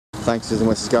Thanks to the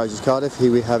Wessex Garages Cardiff.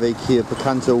 Here we have a Kia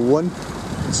Picanto 1.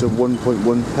 It's a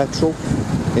 1.1 petrol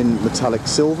in metallic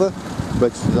silver,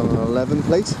 registered on an 11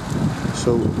 plate,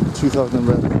 so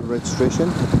 2011 registration.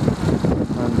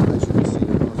 And as you can see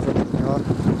on the front of the car,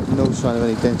 no sign of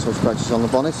any dents or scratches on the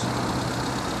bonnet.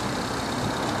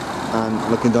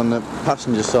 And looking down the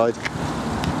passenger side,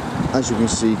 as you can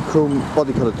see, chrome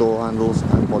body coloured door handles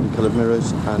and body coloured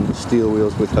mirrors and steel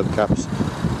wheels with hubcaps.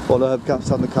 All the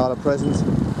hubcaps on the car are present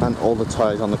and all the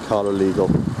tyres on the car are legal.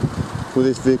 With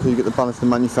this vehicle you get the balance of the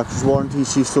manufacturer's warranty,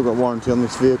 so you've still got warranty on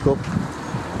this vehicle.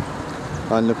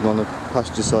 And looking on the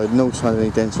passenger side, no sign of any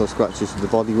dents or scratches to the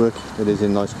bodywork. It is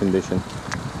in nice condition.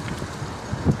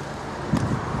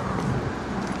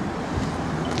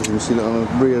 As you can see, look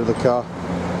on the rear of the car,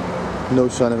 no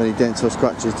sign of any dents or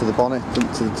scratches to the bonnet, to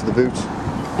the boot,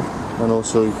 and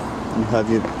also you have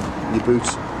your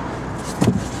boots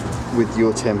with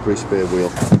your temporary spare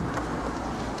wheel.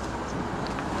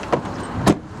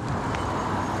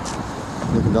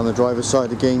 Looking down the driver's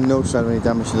side again, no sign of any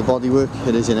damage to the bodywork.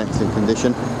 It is in excellent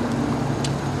condition.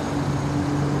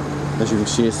 As you can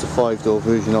see, it's the 5-door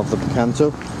version of the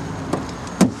Picanto.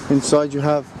 Inside you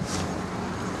have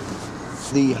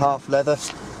the half leather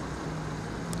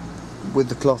with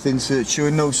the cloth insert,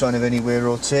 showing no sign of any wear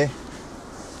or tear.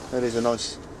 That is a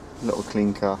nice little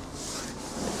clean car.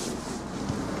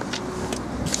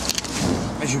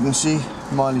 As you can see,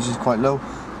 mileage is quite low,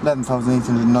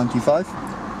 11,895.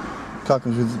 Car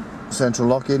comes with central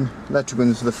lock-in, electric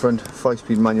windows to the front,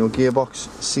 5-speed manual gearbox,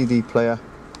 CD player.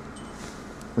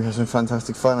 We have some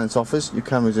fantastic finance offers. You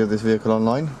can reserve this vehicle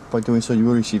online. By doing so you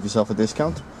will receive yourself a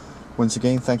discount. Once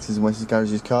again, thanks to the Wessex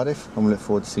Garages Cardiff, and we look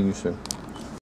forward to seeing you soon.